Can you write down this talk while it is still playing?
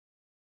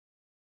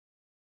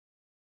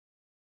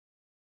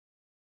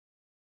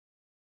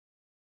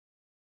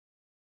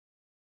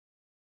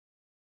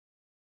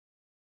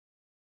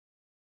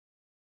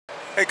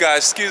Hey guys,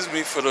 excuse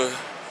me for the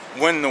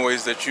wind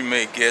noise that you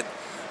may get,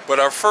 but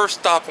our first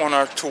stop on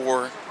our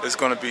tour is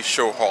going to be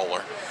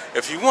Toyhaulers.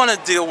 If you want to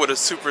deal with a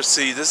Super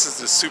C, this is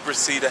the Super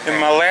C to have.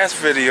 In my last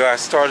video, I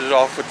started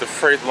off with the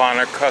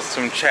Freightliner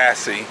custom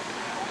chassis.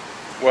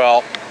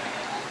 Well,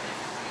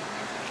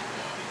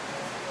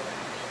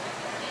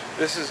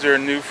 this is their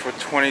new for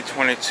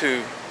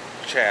 2022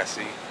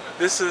 chassis.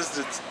 This is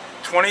the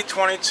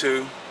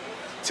 2022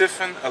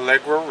 Tiffin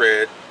Allegro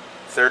Red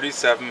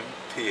 37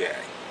 PA.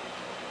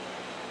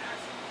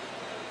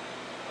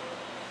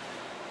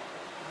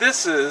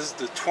 This is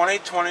the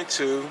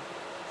 2022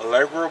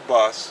 Allegro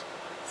Bus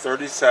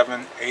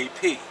 37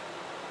 AP. You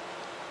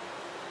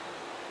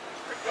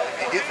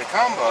get the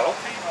combo,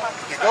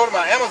 you go to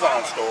my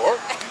Amazon store.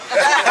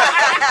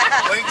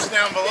 Links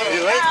down below.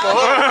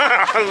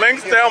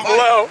 Links down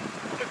below.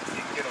 You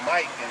can get a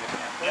mic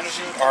and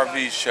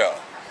RV show.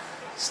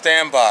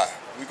 Stand by.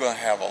 We're going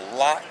to have a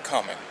lot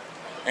coming,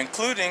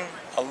 including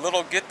a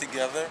little get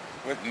together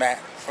with Matt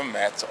from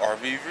Matt's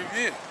RV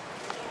Review.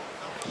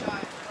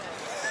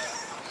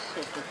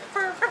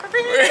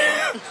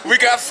 We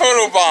got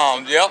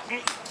photobombed, yep.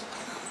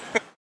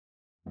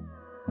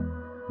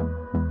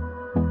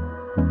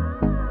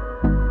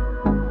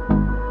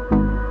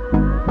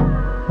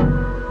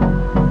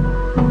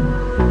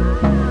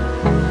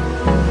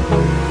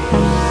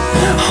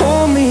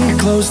 Hold me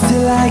close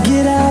till I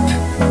get up.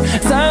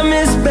 Time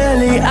is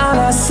barely on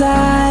our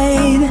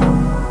side.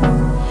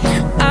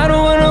 I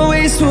don't wanna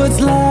waste what's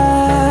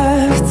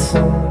left.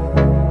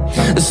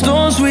 The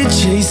storms we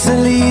chase are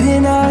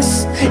leading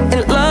us,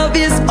 and love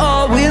is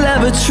all we'll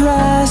ever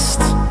trust.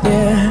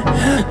 Yeah,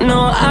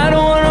 no, I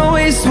don't wanna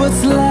waste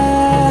what's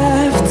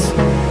left.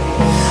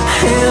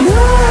 And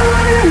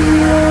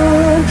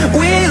on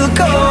we'll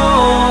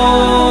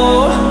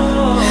go,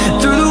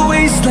 through the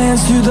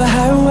wastelands, through the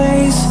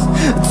highways,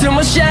 till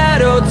my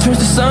shadow turns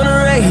to sun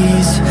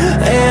rays.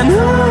 And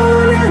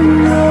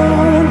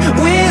on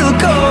we'll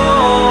go,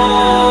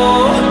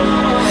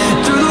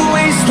 through the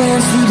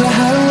wastelands, through the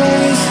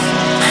highways.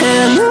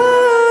 And on we'll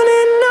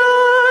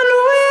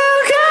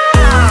go.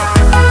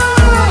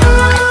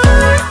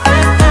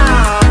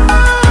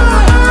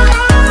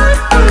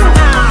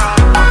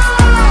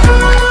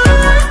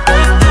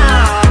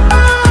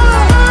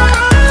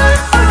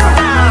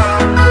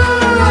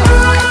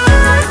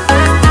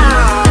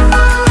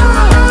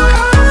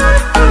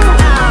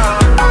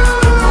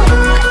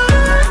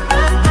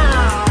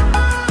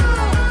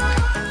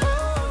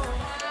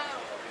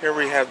 Here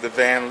we have the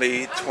Van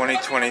Lee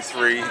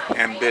 2023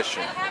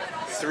 Ambition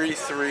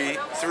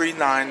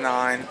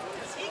 33399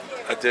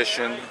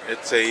 edition.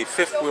 It's a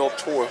fifth wheel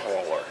toy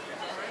hauler.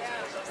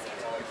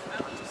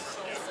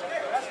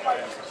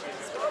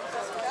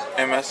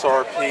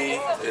 MSRP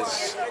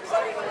is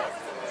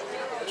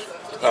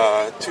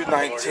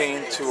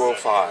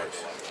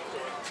 $219,205.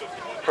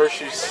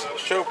 Hershey's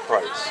show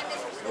price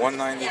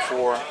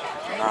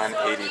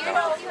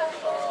 $194,989.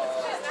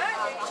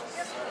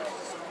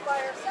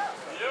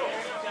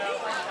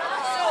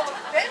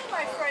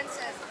 My friend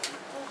says,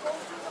 we'll go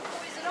through the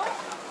poison oak.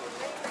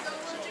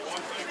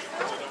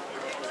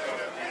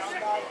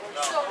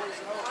 So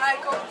I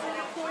go through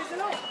the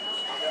poison oak.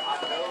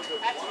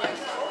 That's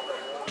nice.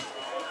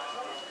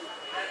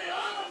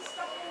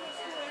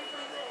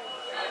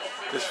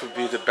 This would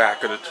be the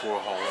back of the tour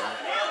hauler.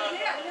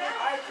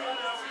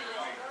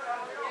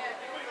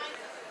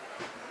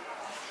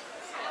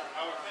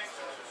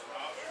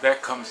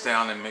 That comes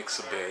down and makes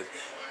a bed.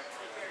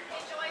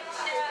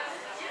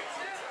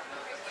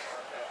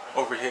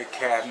 Overhead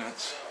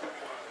cabinets,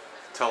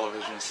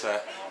 television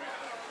set,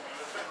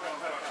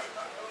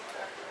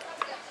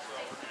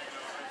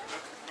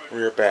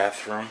 rear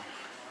bathroom.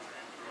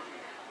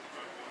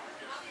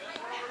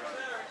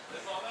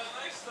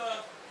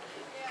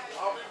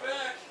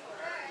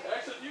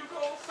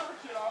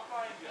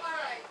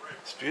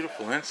 It's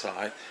beautiful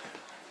inside.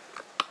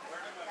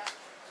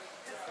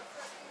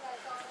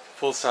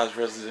 Full-size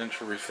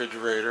residential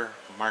refrigerator,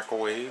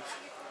 microwave.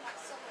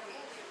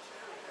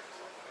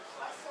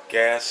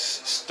 Gas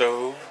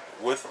stove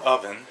with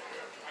oven,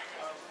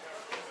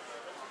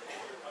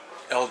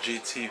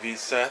 LG TV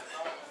set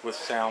with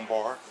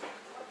soundbar,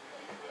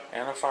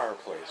 and a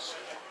fireplace.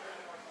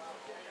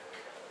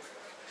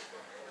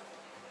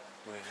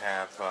 We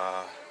have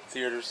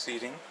theater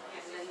seating,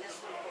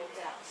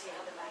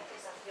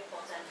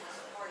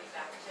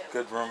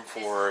 good room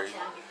for a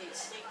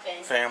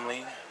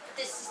family.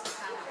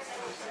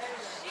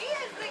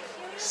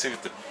 See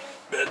what the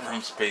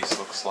bedroom space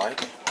looks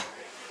like.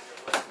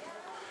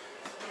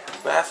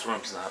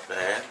 Bathroom's not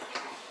bad.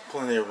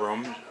 Plenty of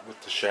room with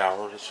the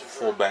shower. It's a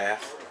full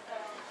bath.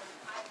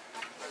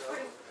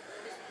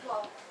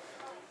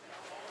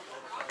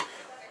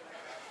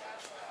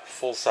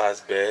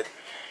 Full-size bed.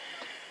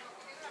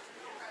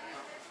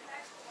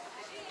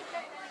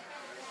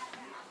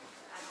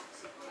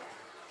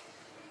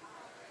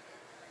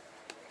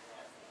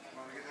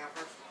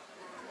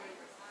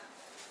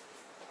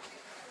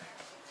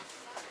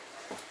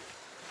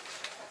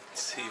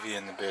 TV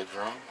in the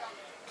bedroom.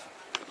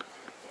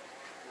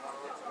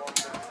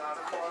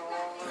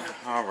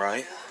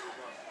 Alright.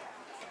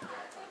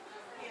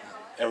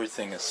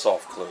 Everything is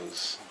soft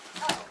close.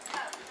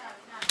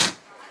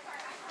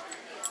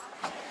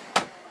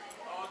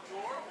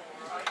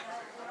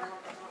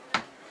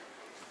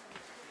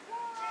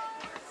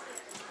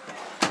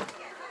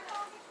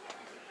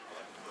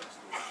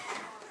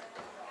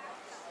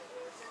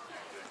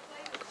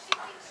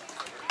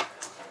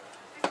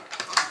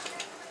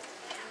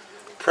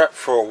 Prep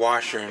for a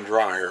washer and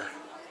dryer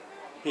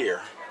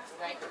here.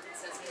 Right, it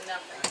says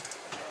nothing.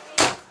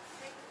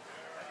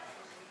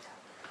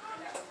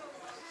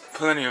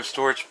 Plenty of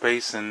storage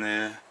space in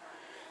there.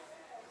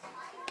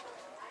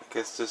 I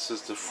guess this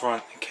is the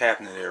front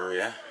cabinet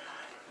area.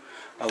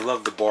 I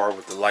love the bar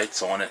with the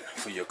lights on it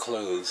for your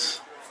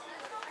clothes.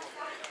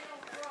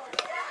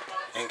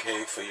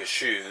 Okay, for your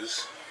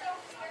shoes.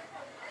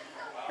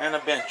 And a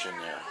bench in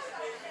there.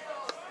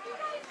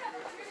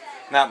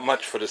 Not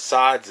much for the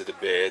sides of the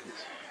bed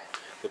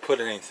to put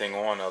anything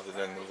on other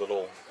than the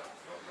little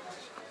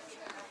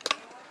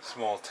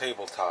small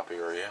tabletop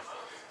area.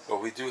 But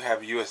we do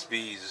have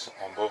USBs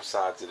on both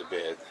sides of the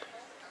bed.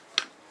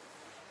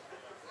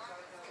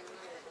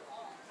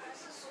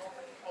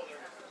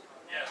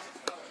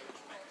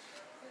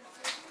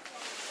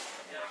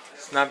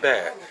 It's not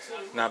bad.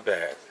 Not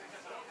bad.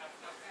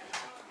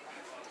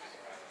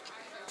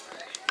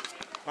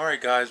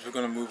 Alright guys, we're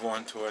going to move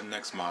on to our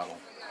next model.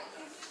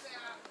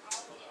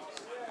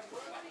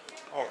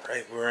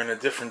 Alright, we're in a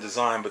different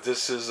design, but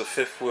this is a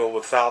fifth wheel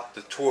without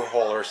the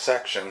Toyhauler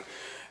section.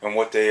 And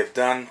what they have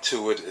done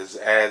to it is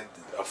add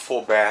a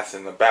full bath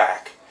in the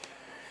back.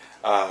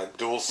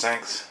 Dual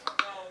sinks,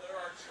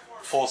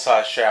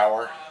 full-size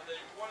shower.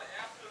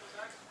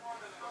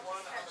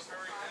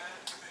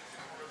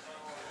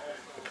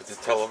 Put the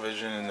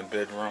television in the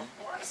bedroom.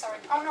 I'm sorry.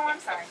 Oh no, I'm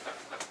sorry.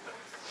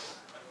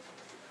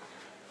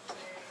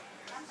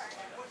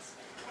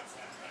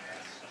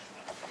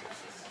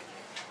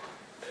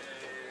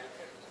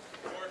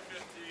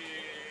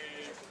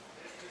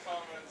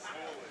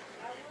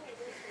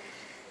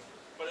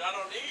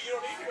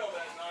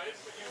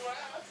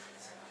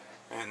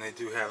 And they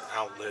do have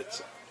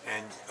outlets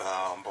and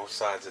on both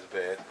sides of the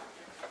bed.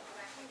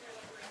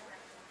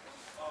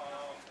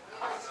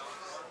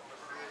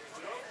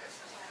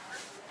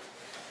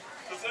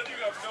 Then you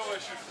have no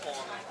issues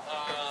falling.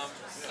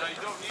 So you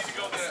don't need to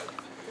go there.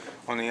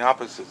 On the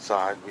opposite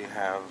side, we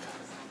have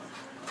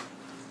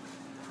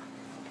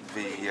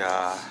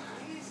the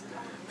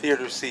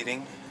theater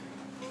seating,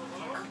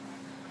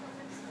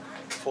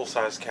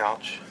 full-size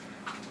couch,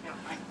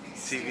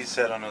 TV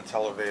set on a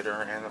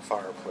televator, and a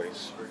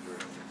fireplace.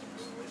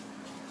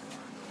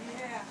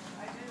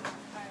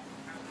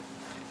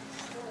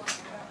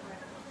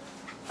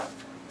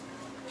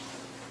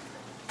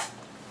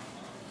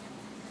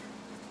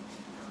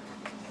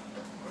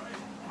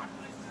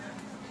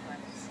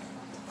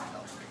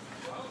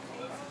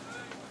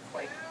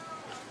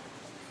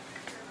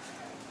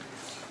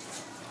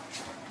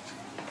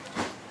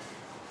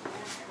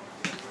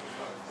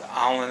 The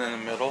island in the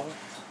middle,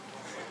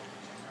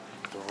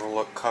 the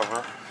roll-up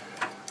cover.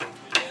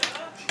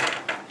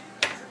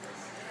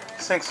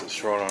 Sinks are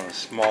short on the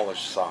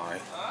smallish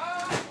side.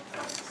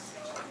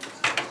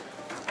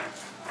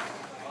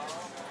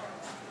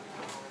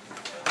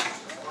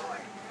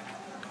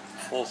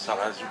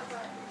 Full-size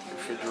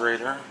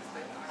refrigerator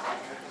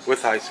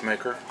with ice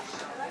maker.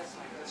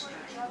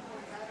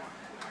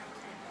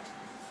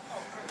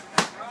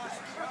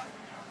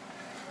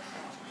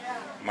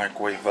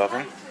 Microwave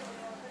oven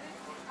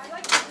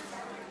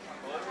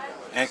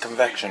and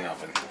convection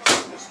oven.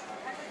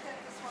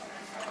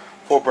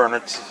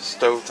 4-burner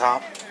stove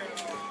top.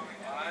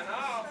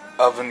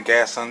 Oven,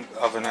 gas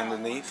oven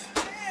underneath.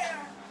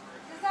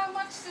 There's not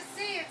much to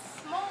see,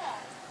 it's small.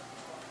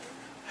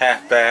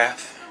 Half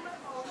bath.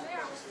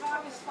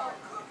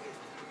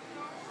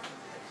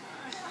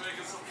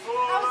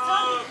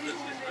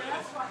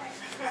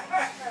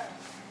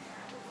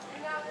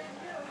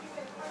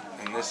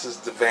 And this is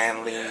the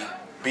Van Lee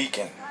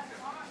Beacon.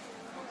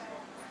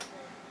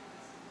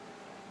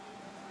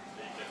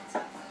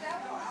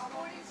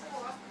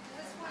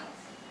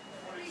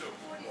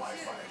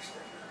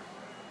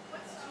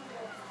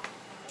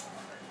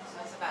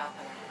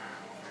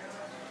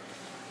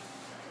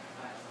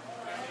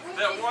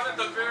 That one at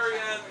the very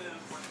end is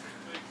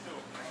big too.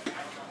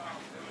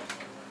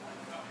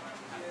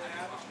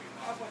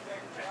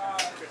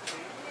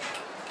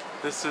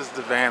 This is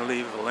the Van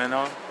Lee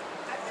Valeno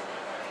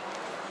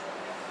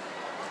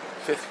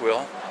fifth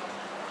wheel,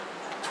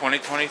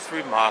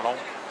 2023 model,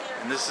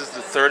 and this is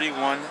the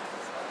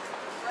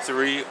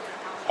 31.3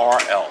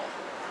 RL.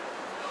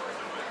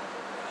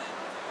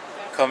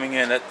 Coming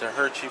in at the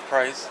Hershey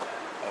price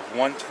of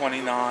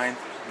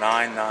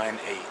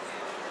 $129,998.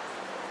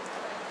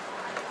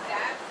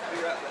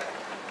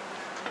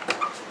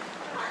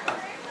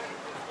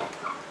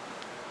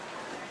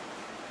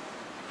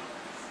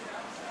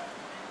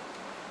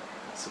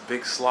 It's a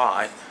big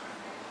slide.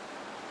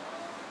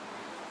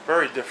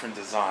 Very different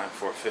design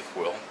for a fifth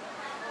wheel.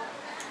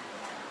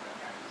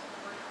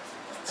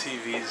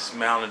 TV's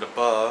mounted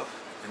above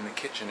in the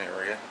kitchen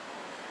area.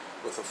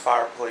 with a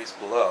fireplace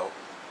below.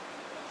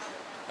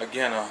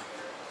 Again, a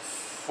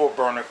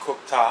 4-burner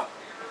cooktop,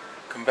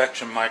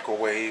 convection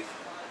microwave,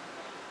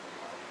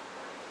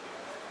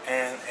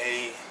 and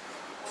a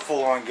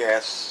full-on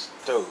gas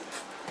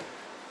stove.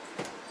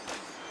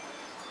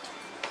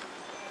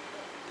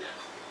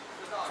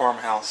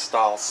 Farmhouse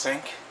style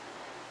sink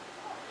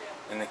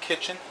in the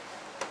kitchen.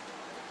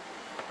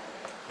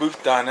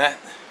 Booth dinette.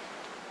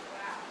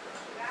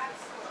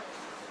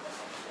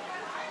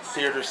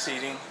 Theater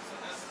seating,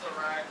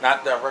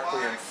 not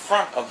directly in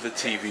front of the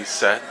TV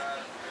set,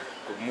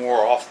 but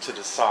more off to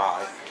the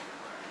side.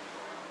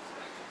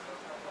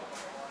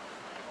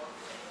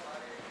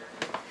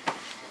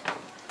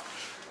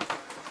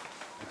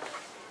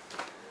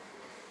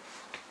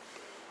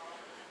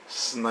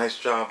 It's a nice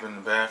job in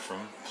the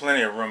bathroom.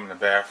 Plenty of room in the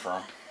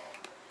bathroom.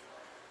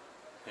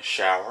 A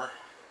shower.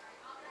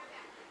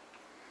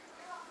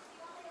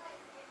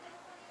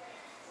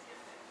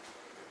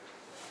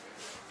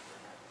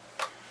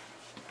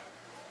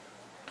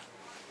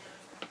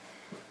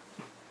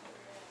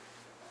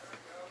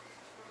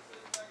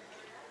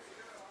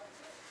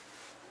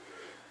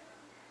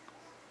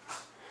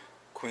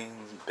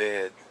 Queen's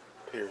bed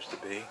appears to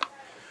be,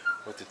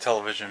 with the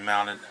television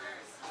mounted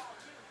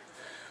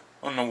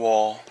on the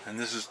wall, and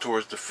this is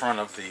towards the front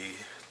of the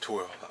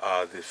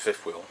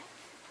fifth wheel.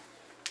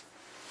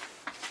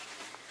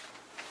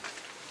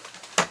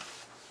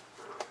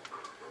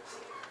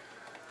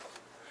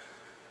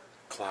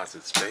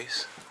 Closet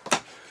space,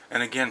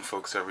 and again,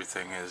 folks,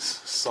 everything is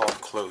soft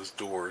closed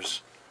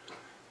doors.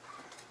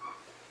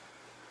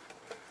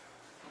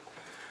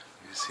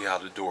 You see how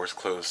the doors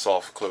close,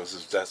 soft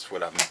closes. That's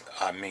what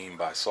I mean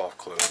by soft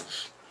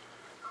close.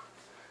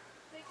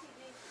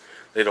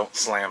 They don't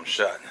slam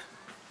shut.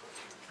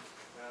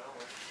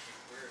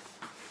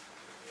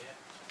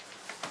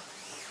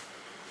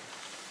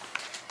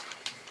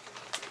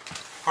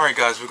 Alright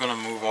guys, we're going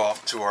to move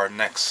off to our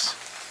next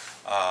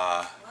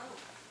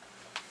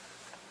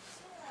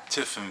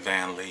Tiffin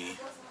Van Lee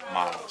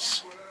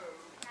models.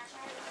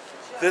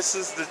 This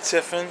is the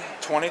Tiffin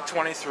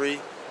 2023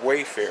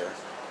 Wayfarer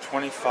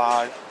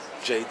 25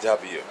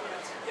 JW,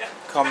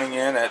 coming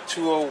in at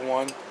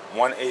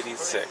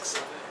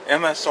 $201,186.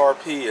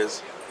 MSRP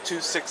is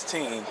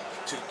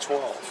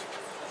 $216,212.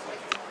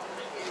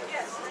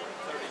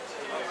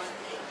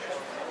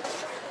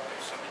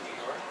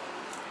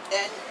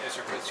 And Is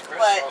there Chris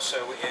but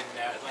also in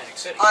Atlantic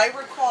City? I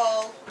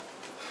recall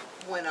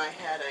when I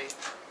had an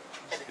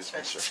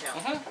expensive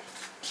town,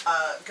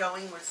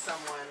 going with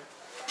someone,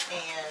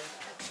 and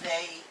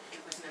it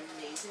was an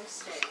amazing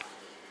steak,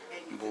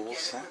 and you could get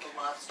it with a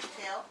lobster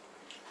tail.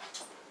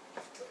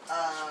 I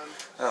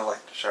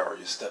like the shower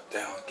you step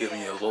down,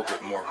 giving you a little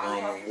bit more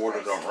room and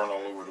water don't run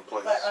all over the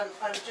place. But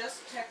I'm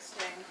just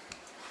texting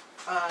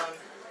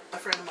a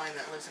friend of mine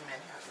that lives in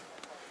Manhattan.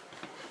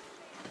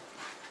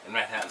 And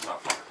Manhattan's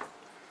not far.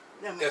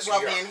 No, That's well,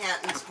 New York.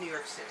 Manhattan's New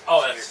York City.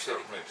 Oh, that's New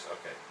York City.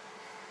 Okay.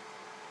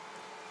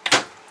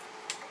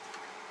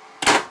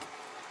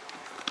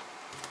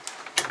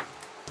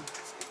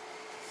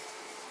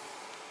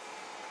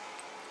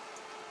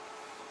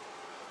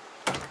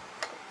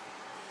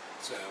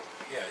 So,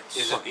 yeah,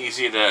 Is it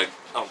easy to?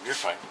 Oh, you're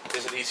fine.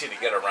 Is it easy to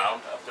get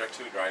around up there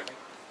too, driving?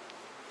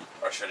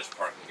 Or should I just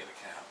park and get a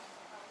cab?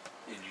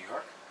 in New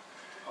York?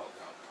 Oh,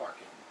 no,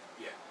 parking,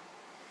 yeah.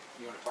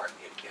 You want to park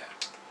and get a cab.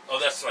 Oh,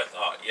 that's what I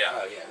thought. Yeah.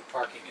 Oh, yeah, the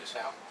parking is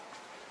how?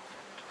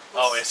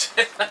 Oh, is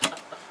it?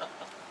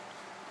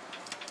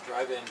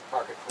 Drive in,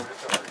 park at Port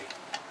Authority.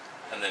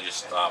 And then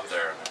just stop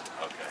there.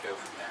 Okay. Go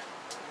from there.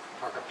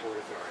 Park at Port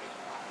Authority.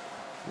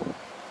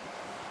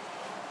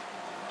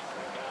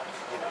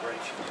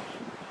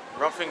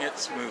 Roughing it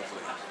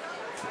smoothly.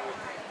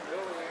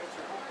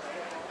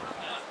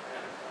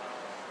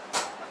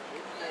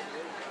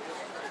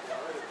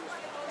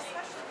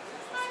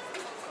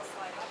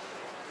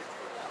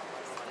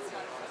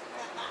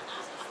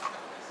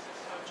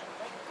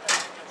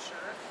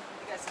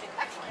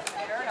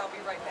 I'll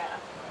be right back.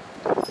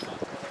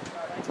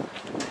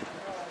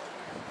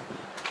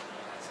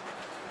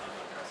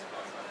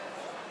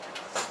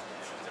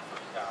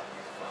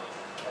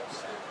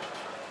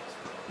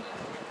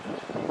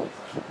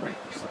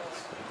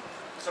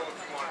 So if you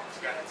want to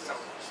get it sell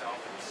it yourself,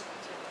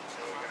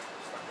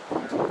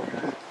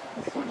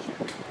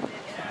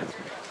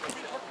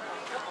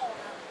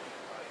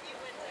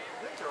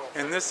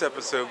 In this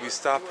episode, we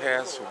stop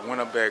past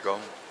Winnebago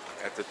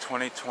at the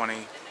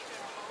 2020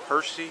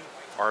 Hershey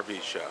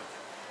RV show.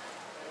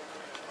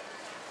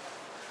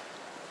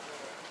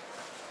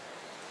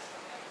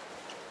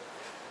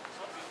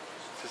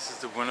 This is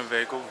the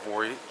Winnebago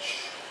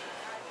Voyage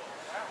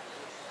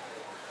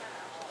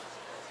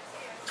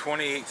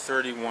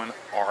 2831 RB.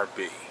 Yeah,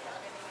 isn't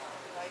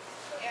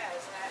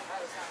that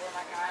where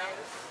my guy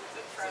is?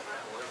 Trevor?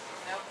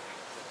 Nope.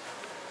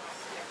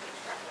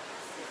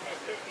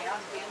 Okay,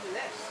 I'm into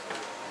this.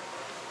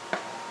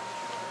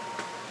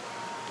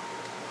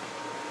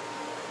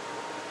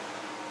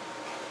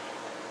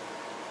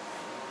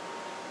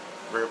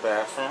 Rear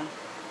bathroom.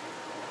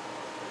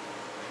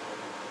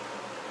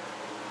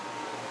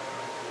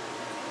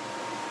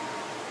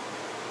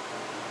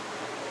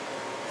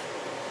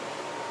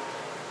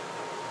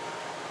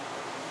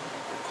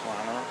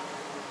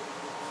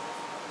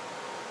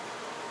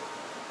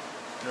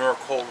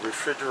 Cold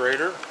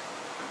refrigerator.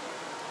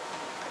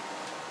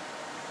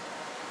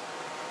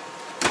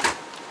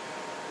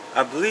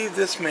 I believe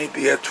this may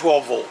be a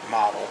 12-volt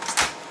model.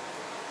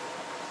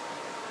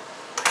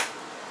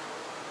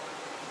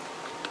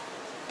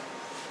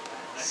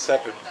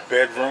 Separate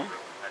bedroom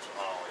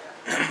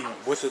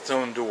with its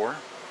own door.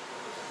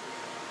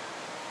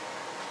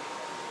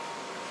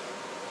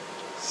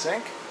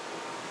 Sink.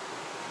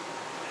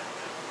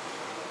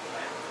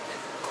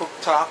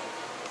 Cooktop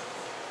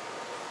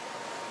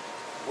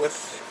with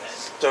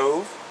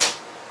stove.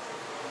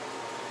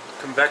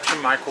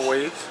 Convection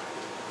microwave.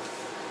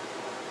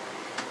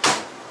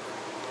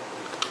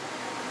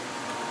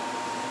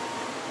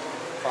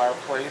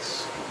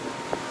 Fireplace.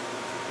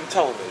 And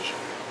television.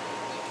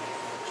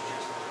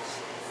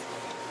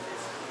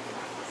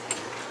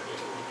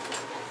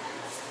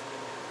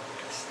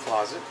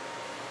 Closet.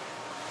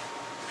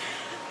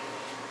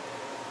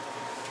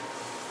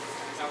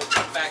 Now we'll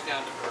cut back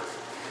down to bird.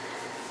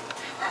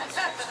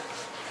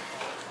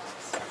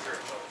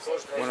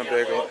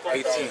 Winnebago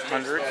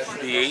 1800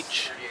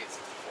 BH.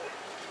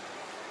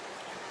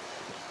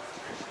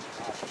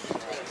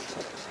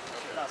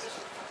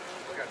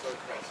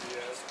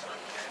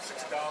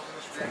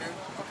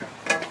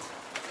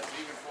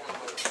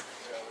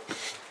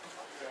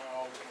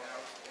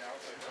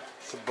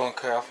 It's a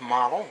bunkhouse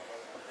model.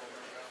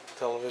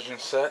 Television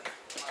set.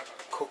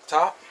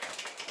 Cooktop.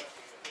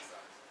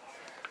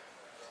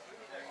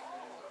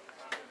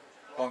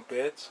 Bunk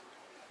beds.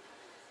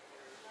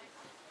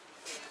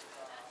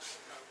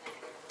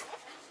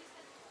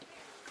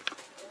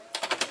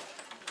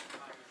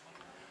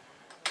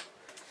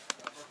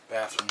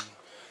 Bathroom,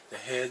 the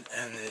head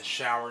and the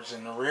showers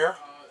in the rear.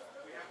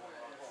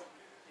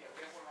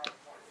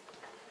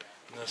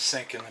 No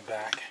sink in the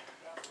back.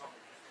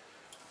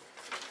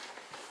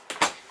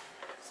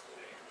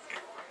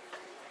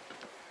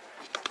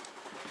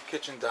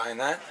 Kitchen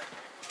dinette.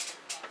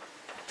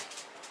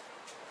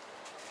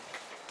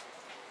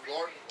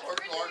 Large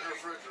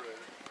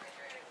refrigerator.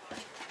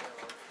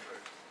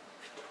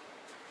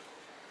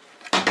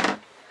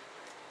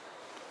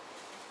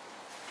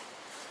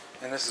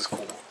 And this is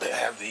cool. They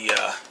have the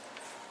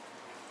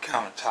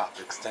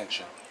countertop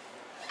extension.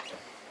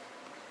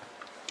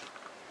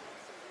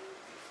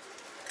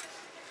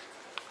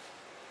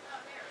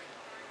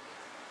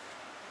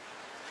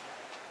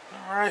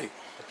 Alright,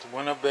 it's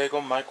Winnebago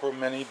Micro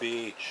Mini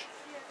Beach.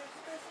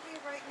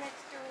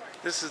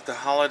 This is the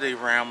Holiday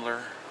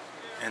Rambler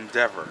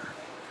Endeavor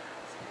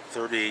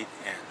 38N.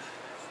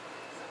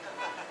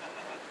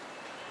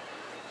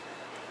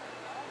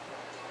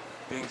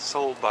 Being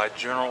sold by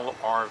General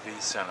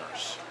RV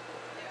Centers.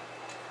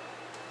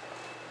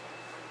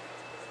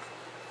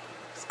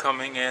 It's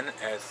coming in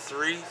at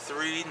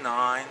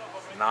 $339,995.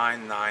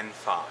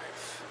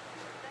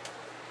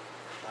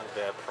 Not a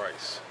bad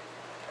price.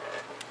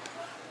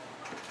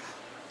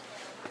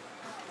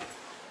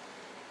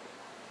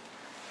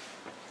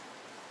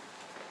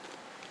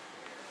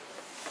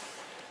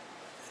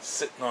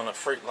 Sitting on a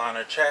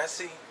Freightliner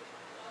chassis.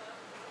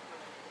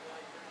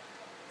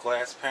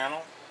 Glass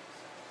panel.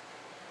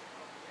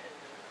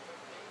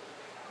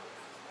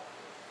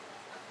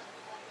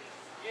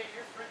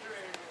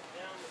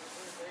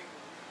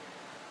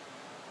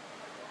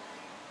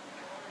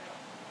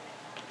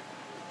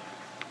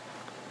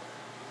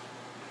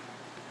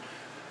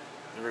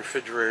 The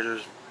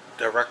refrigerator's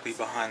directly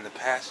behind the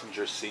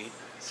passenger seat.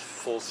 It's a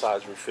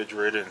full-size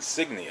refrigerator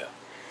insignia.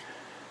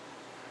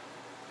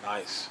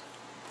 Nice.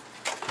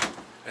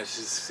 As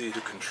you see,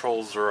 the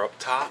controls are up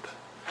top.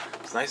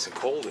 It's nice and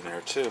cold in there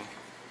too.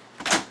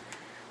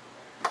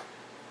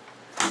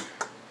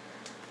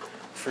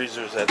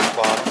 Freezer's at the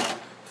bottom.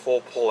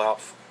 Full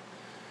pull-out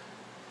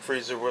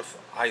freezer with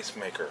ice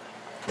maker.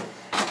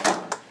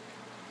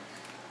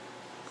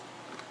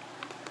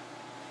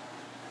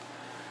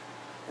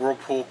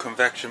 Whirlpool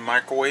convection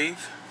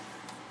microwave.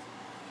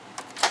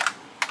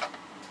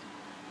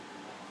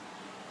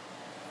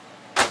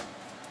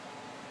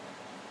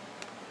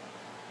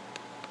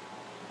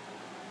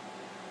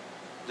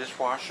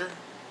 Dishwasher.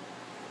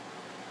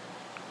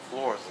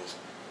 Floors is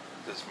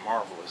just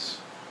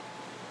marvelous.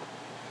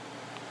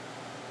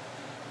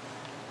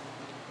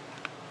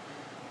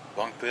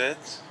 Bunk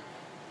beds.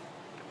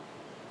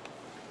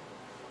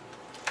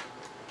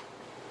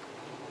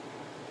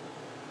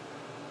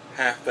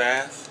 Half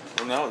bath.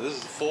 Well, no, this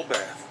is a full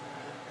bath.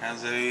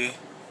 Has a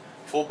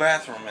full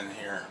bathroom in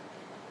here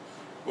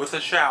with a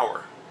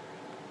shower.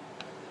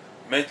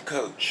 Mid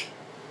coach.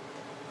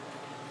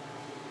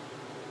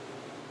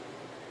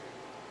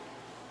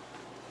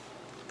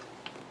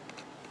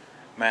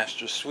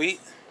 Master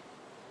suite.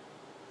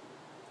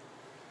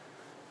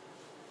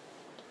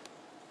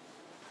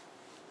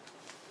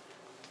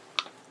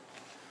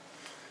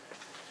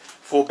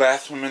 Full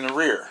bathroom in the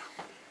rear.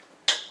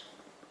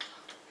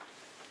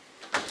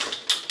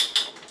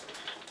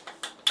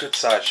 Good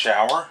size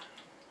shower.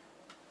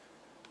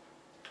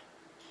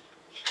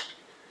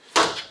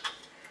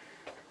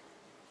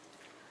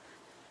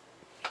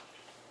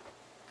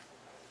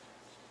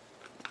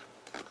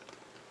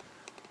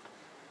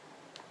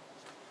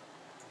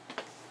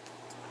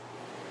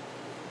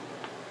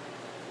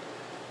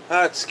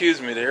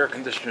 Excuse me, the air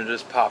conditioner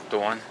just popped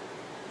on.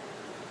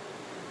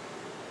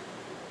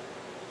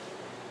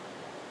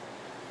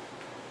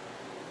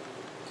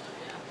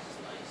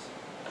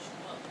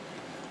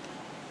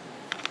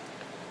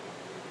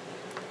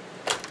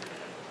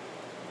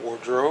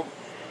 Wardrobe.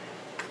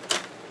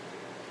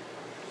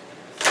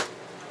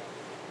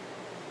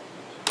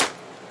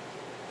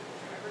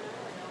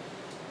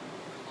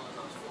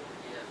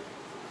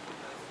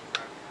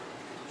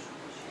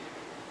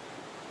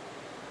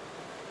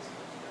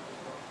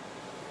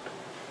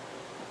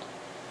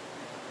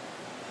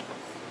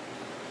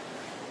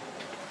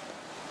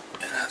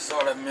 And I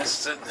thought I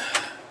missed it.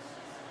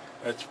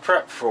 It's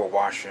prepped for a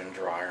washer and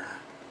dryer.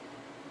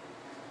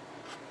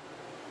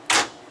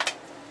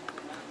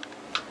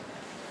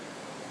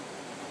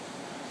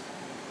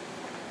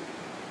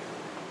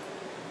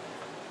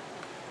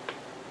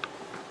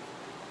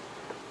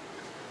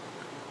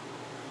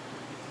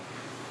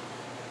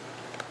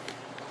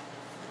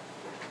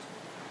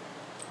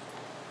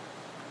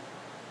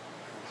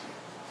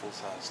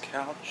 Full-size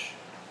couch.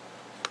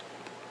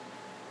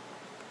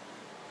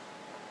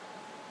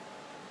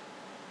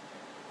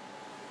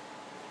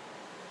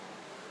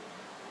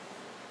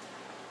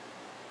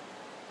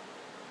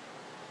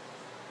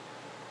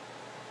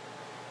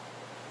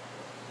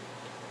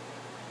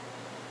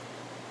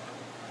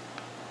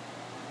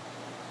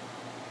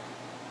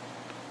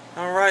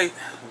 Alright,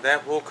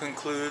 that will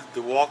conclude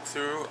the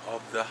walkthrough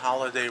of the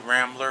Holiday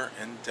Rambler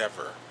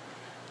Endeavor.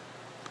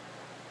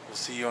 We'll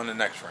see you on the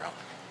next round.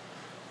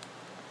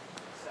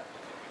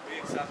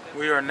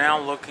 We are now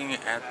looking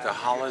at the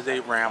Holiday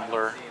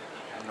Rambler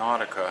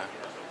Nautica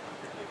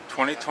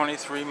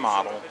 2023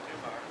 model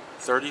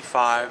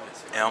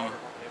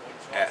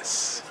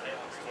 35MS.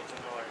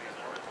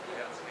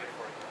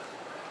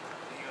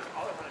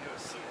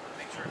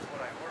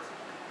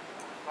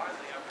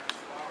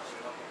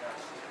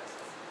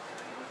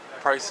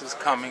 Prices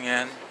coming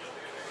in.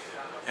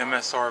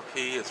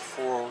 MSRP is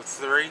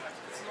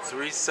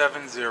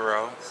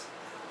 $403,370.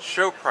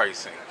 Show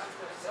pricing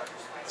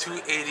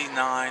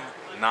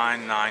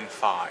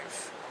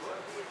 $289,995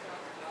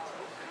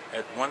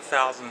 at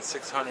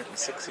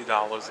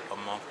 $1,660 a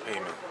month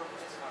payment.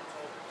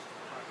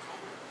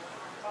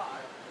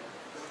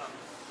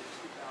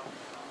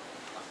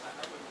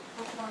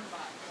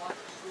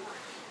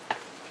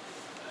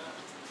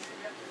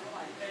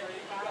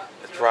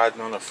 It's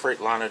riding on a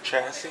Freightliner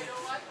chassis.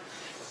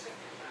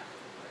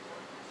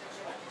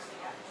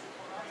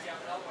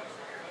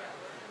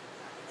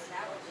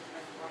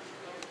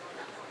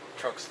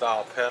 Truck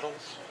style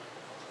pedals.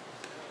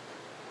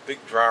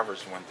 Big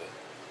driver's window.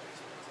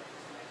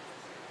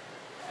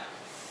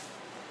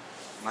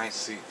 Nice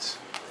seats.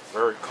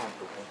 Very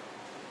comfortable.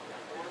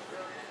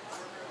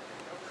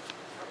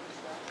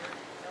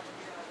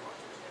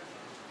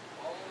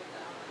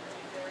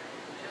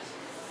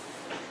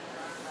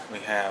 We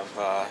have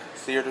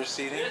theater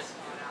seating.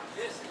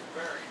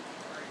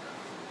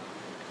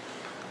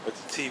 But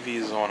the TV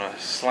is on a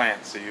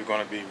slant, so you're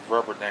going to be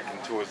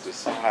rubbernecking towards the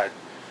side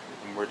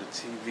from where the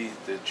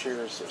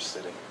chairs are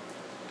sitting.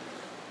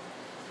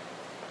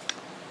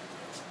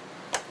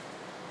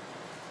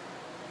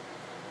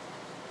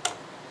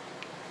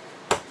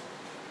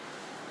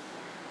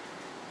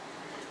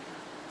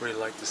 Really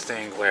like the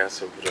stained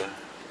glass over the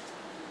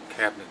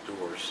cabinet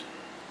doors.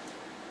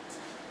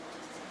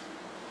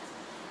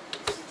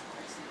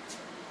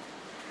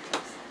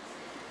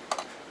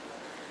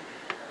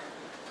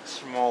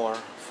 Smaller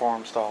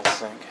farm style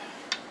sink.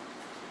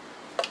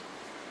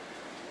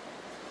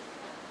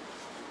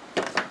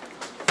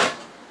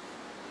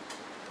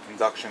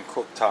 Induction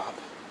cooktop.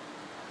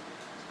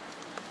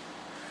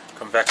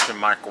 Convection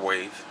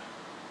microwave.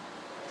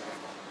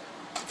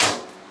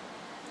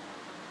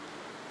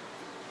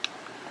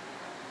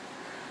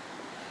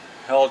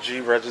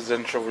 LG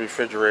residential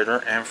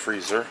refrigerator and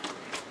freezer.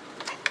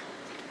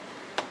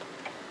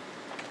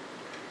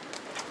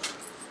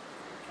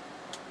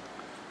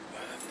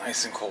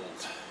 Nice and cold.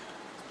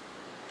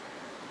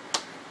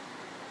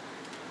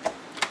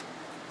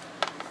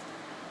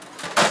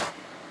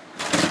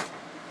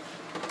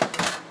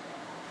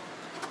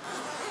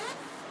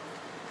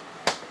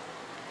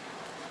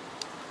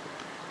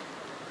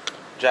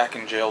 Jack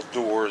and Jill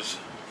doors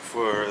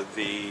for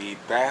the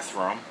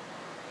bathroom.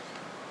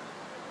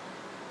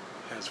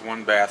 Has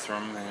one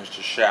bathroom, and there's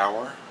the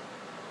shower,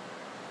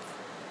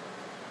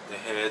 the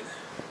head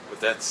with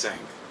that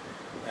sink.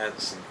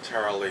 That's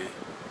entirely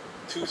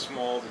too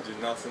small to do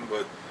nothing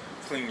but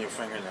clean your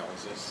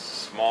fingernails. It's a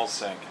small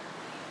sink.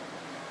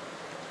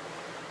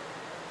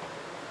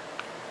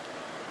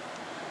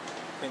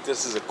 I think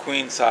this is a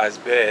queen size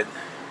bed.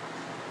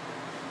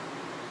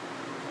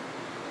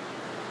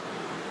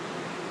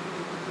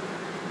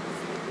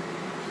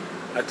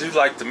 I do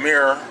like the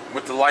mirror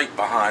with the light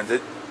behind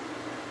it.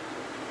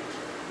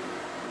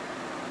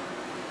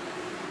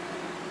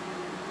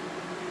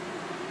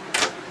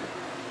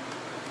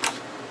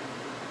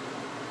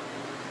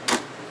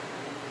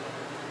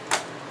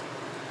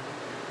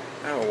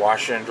 And a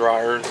washer and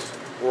dryers,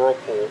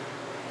 Whirlpool.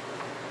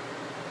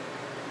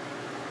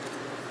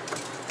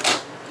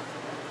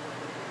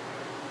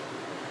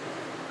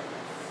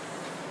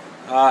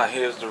 Ah,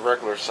 here's the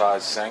regular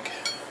size sink.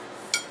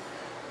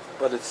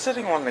 But it's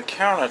sitting on the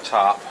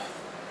countertop.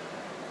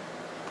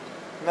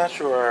 I'm not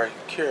sure I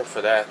care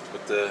for that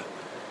with the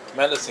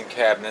medicine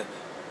cabinet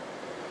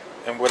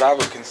and what I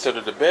would consider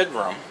the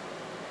bedroom.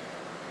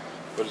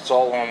 But it's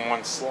all on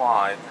one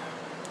slide.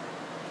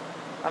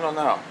 I don't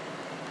know.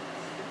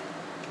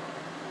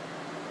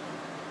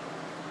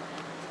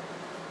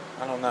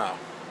 I don't know.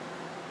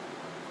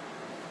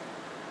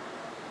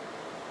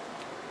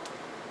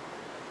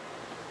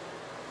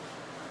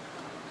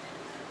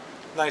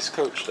 Nice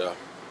coach though.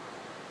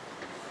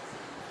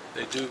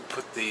 They do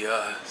put the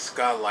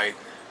skylight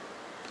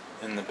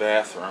in the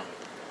bathroom.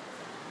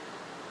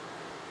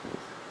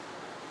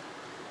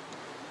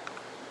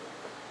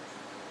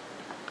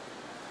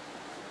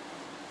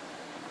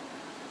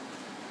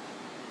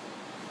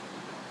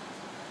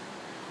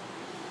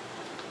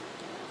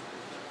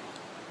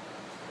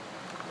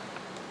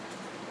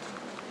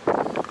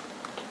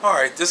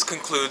 Alright, this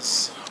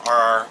concludes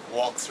our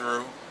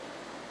walkthrough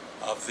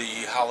of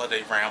the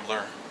Holiday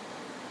Rambler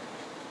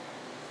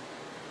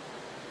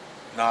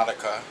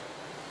Nautica.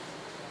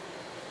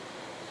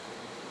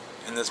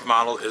 And this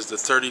model is the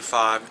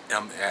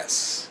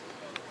 35MS.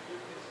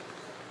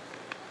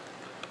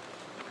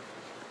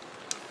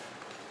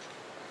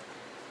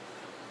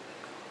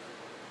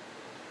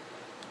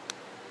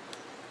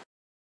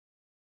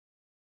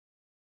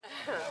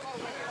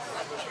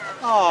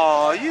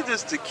 Oh, you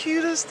just the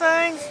cutest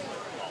thing.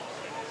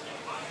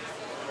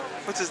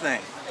 What's his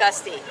name?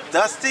 Dusty.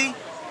 Dusty?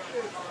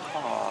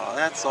 Oh,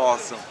 that's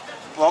awesome.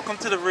 Welcome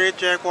to the Red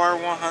Jaguar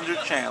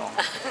 100 channel.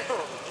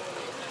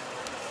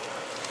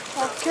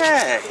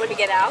 Okay. You want to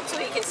get out so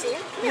you can see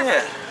him?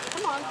 Yeah.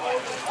 Come on.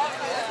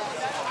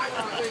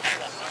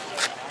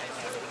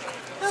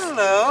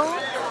 Hello.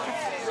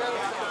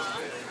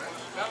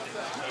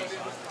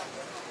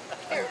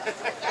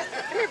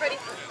 Come here, buddy. I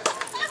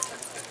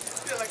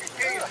feel like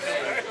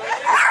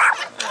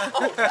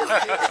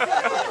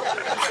a